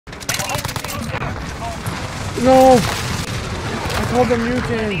No! I called them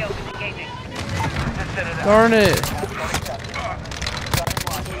NUKE. Darn it!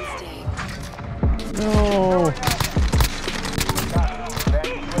 No!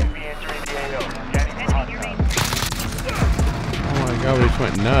 Oh my god, we just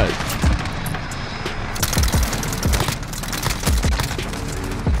went nuts.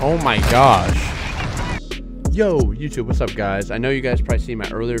 Oh my gosh. Yo, YouTube, what's up, guys? I know you guys probably seen my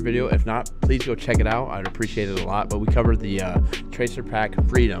earlier video. If not, please go check it out. I'd appreciate it a lot. But we covered the Tracer Pack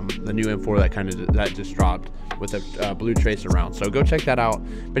Freedom, the new M4 that just dropped with a blue tracer round. So go check that out.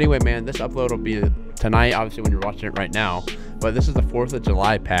 But anyway, man, this upload will be tonight, obviously when you're watching it right now. But this is the 4th of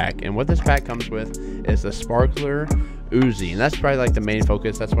July pack, and what this pack comes with is the Sparkler UZI, and that's probably like the main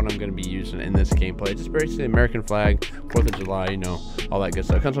focus. That's what I'm going to be using in this gameplay. Just basically American flag, 4th of July, you know, all that good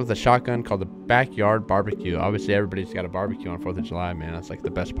stuff. It comes with a shotgun called the Backyard Barbecue. Obviously, everybody's got a barbecue on 4th of July, man. That's like the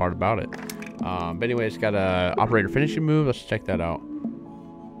best part about it. But anyway, it's got a operator finishing move. Let's check that out.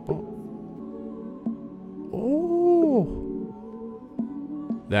 Oh,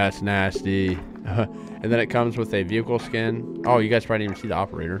 that's nasty. And then it comes with a vehicle skin. Oh, you guys probably didn't even see the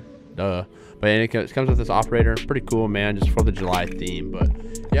operator. Duh. But it comes with this operator. Pretty cool, man. Just for the July theme. But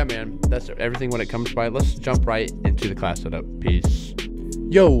yeah, man, that's everything when it comes by. Let's jump right into the class setup. Peace.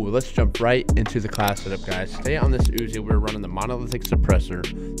 Yo, let's jump right into the class setup, guys. Today on this UZI, we're running the monolithic suppressor,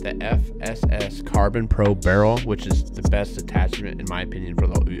 the FSS Carbon Pro barrel, which is the best attachment in my opinion for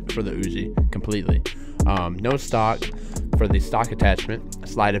the UZI completely. No stock for the stock attachment,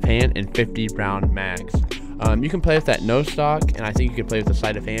 sleight of hand, and 50 round mags. You can play with that no stock, and I think you can play with the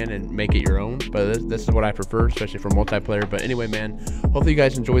sleight of hand and make it your own, but this is what I prefer, especially for multiplayer. But anyway, man, hopefully you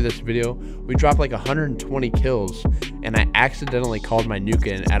guys enjoy this video. We dropped like 120 kills, and I accidentally called my NUKE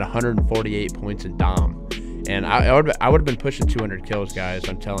in at 148 points in Dom. And I would have been pushing 200 kills, guys,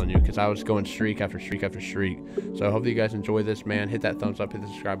 I'm telling you, because I was going streak after streak after streak. So I hope you guys enjoy this, man. Hit that thumbs up, hit the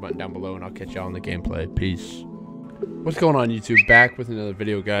subscribe button down below, and I'll catch y'all in the gameplay. Peace. What's going on, YouTube? Back with another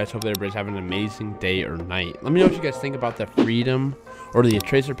video, guys. Hopefully everybody's having an amazing day or night. Let me know what you guys think about the Freedom, or the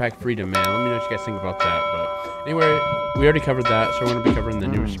Tracer Pack Freedom, man. Let me know what you guys think about that. But anyway, we already covered that, so we're going to be covering the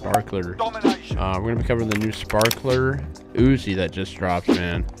new Sparkler. We're going to be covering the new Sparkler UZI that just dropped,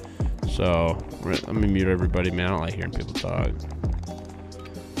 man. So let me mute everybody, man. I don't like hearing people talk.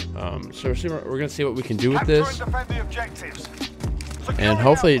 So we're going to see what we can do with this. And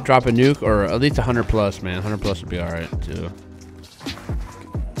hopefully drop a nuke, or at least 100 plus, man. 100 plus would be alright, too.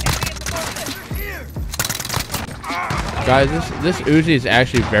 Guys, this UZI is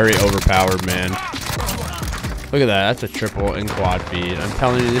actually very overpowered, man. Look at that. That's a triple and quad feed. I'm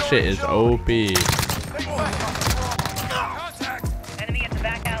telling you, this shit is OP. Hit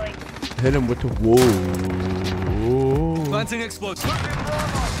him with the whoa. Planting explosive.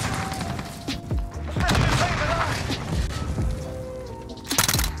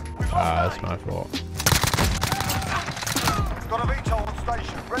 Ah, that's my fault.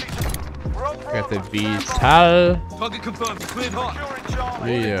 Got the VTOL. Target confirmed. Cleared hot.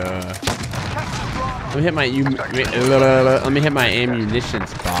 Let me hit my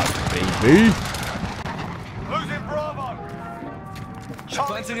ammunitions box, baby. Losing Bravo.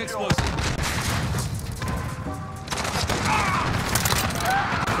 Planting explosive.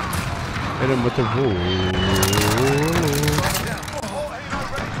 Hit him with the woo.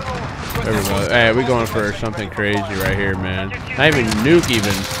 There we go. Hey, we're going for something crazy right here, man. Not even nuke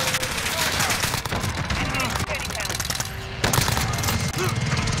even.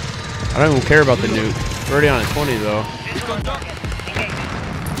 I don't even care about the nuke. We're already on a 20 though.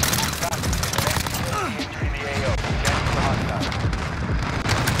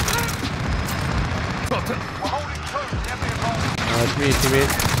 It's me,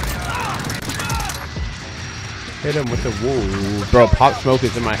 teammate. Hit him with the woo. Bro, pop smoke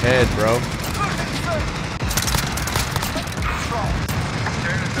is in my head, bro.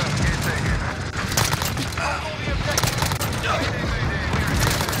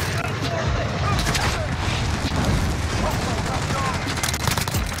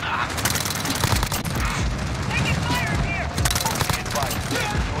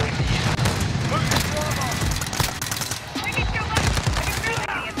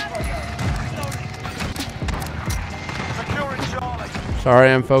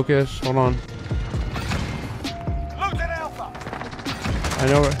 Sorry, I'm focused. Hold on. I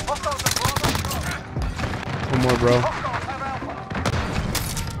know it. One more, bro.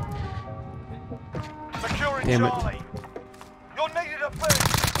 Damn it.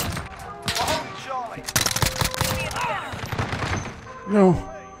 No.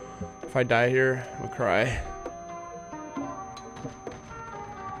 If I die here, I'm gonna cry.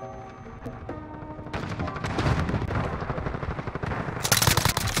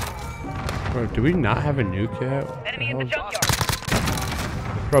 Bro, do we not have a nuke yet? Enemy in the junkyard.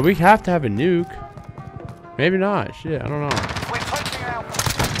 Bro, we have to have a nuke. Maybe not. Shit, I don't know. We're taking out.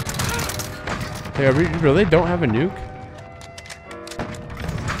 Hey, we really don't have a nuke?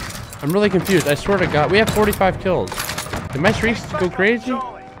 I'm really confused. I swear to God, we have 45 kills. Did my streaks go crazy?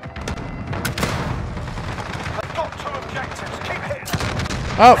 Charlie. They've got 2 objectives. Keep hitting.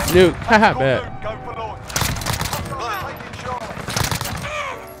 Oh, nuke. Haha, bet. Go for Lord. Taking Charlie.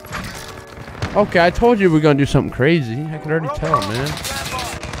 Okay, I told you we were gonna do something crazy. I can already tell, man.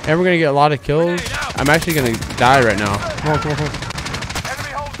 And we're gonna get a lot of kills. I'm actually gonna die right now. Come on, come on, come on.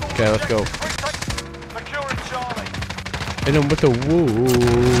 Enemy holds all Okay, let's go. objectives. Securing Charlie. Hit him with the woo.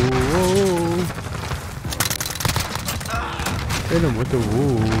 Hit him with the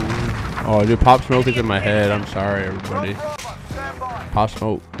woo. Oh, dude, Pop Smoke is in my head. I'm sorry, everybody. Bravo, stand by. Pop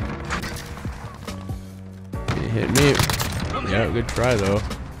Smoke. He hit me. Yeah, good try though.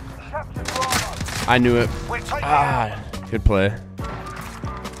 Captain Bravo. I knew it. We're taking Ah, good play.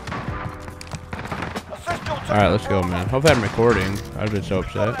 Assist your team. All right, let's go, man. Hopefully I'm recording. I'd have been so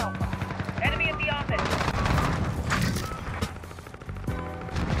upset. Enemy at the office.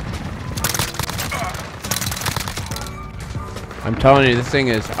 I'm telling you, this thing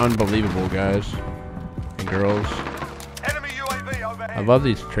is unbelievable, guys and girls. Enemy UAV overhead. I love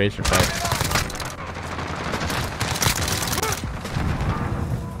these tracer packs.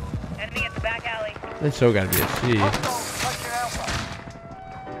 Enemy at the back alley. They still gotta be a C. Hostiles taking Alpha.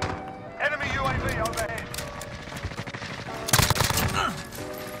 Enemy UAV overhead.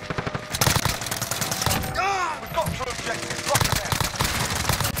 We've got 2 objectives. Lock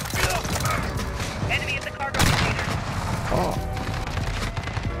them out. Enemy at the cargo container. Oh.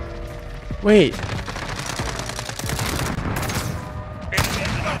 Wait.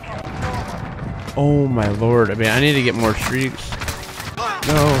 Oh my lord. I mean, I need to get more streaks.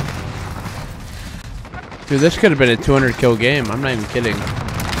 No. Dude, this could have been a 200 kill game. I'm not even kidding.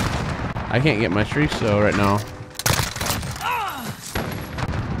 I can't get my streaks though right now.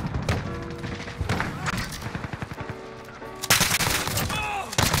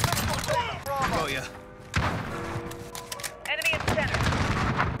 Bravo. Enemy at the center.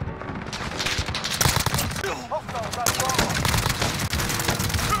 Hostiles at Bravo.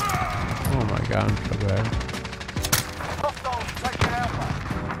 Oh my god, I'm so bad. Hostiles taking Alpha.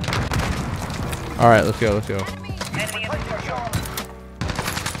 Alright, let's go, let's go. Enemy at the Taking courtyard.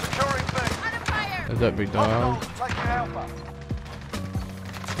 Charlie. Securing B. There's that big dog. Hostiles taking Alpha.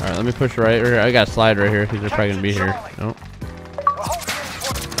 Alright, let me push right here. I got a slide right here because they're probably gonna be here. Nope. We're holding in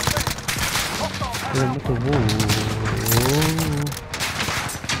for the defense. Hostiles Hit have him with the woo.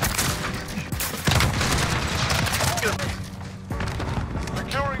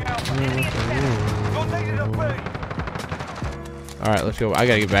 securing Alpha. Enemy at the center. You're needed at B. Alright, let's go. I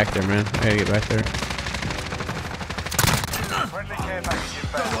gotta get back there, man. I gotta get back there. Friendly care package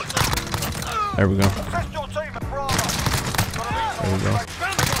inbound. There we go. Assist your team at Bravo. There we go.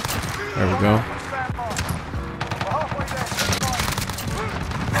 There we go. Stand by. We're halfway there. Stand by.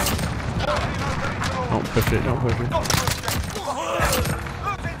 Don't push it, don't push it. Got 2 objectives.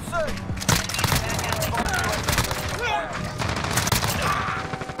 Losing C.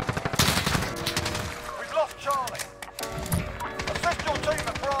 We've lost Charlie. Assist your team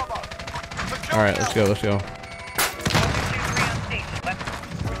at Bravo. Alright, let's go, let's go. 2-3 on station. Let's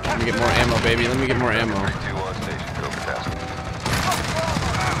Let me get more ammo, baby. Let me get more ammo.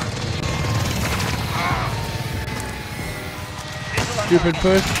 Stupid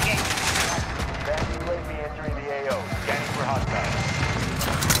push.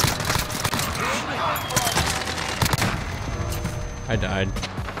 I died.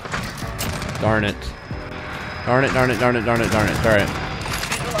 Darn it. Darn it, darn it, darn it, darn it, darn it. Alright.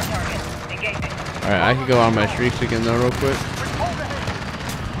 visual on target. Engaging. Alright, I can go on my streaks again though real quick.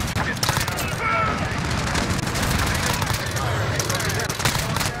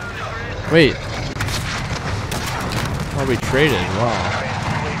 Wait. Oh, we traded. Wow.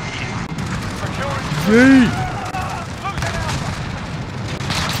 Yeet.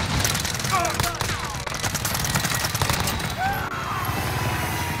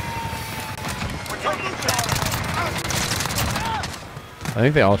 I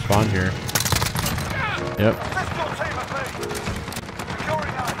think they all spawned here. Yep.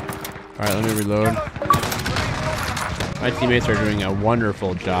 Alright, let me reload. My teammates are doing a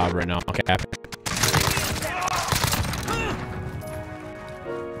wonderful job right now. Okay.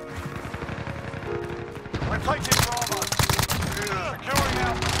 We're taking Bravo. Securing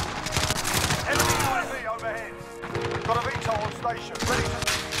Alpha. Enemy UAV overhead. Got a VTOL on station. Ready to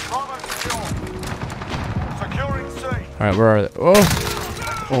Bravo secure. Securing C. Alright, where are they? Oh!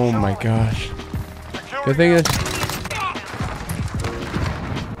 Oh my gosh. Good thing is.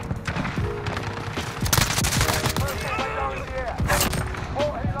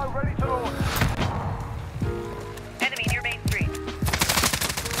 Enemy near Main Street.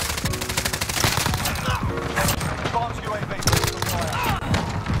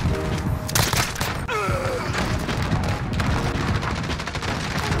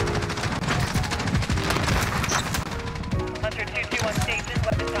 Hunter 2-2 on station,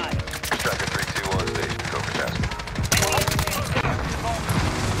 weapons high. Tracker 3-2 on station. Cobra task.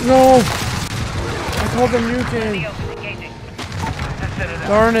 No! I called them NUKE. Enemy open, engaging.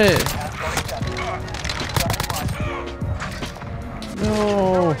 Darn it!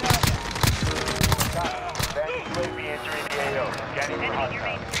 No! Enemy near Main Street.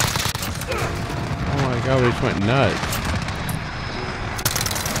 Oh my god, we just went nuts.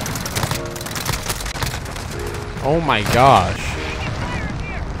 Oh my gosh.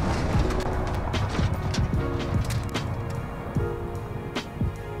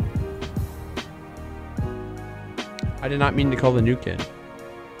 I did not mean to call the NUKE in.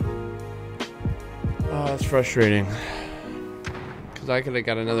 Oh, that's frustrating. Because I could have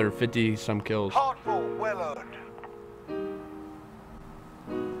got another 50 some kills. Hard fought, well earned.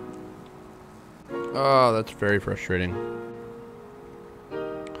 Oh, that's very frustrating.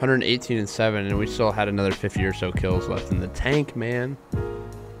 118 and 7, and we still had another 50 or so kills left in the tank, man.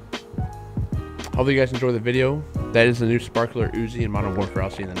 Hope you guys enjoy the video. That is the new Sparkler UZI in Modern Warfare.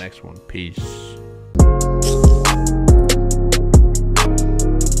 I'll see you in the next one. Peace.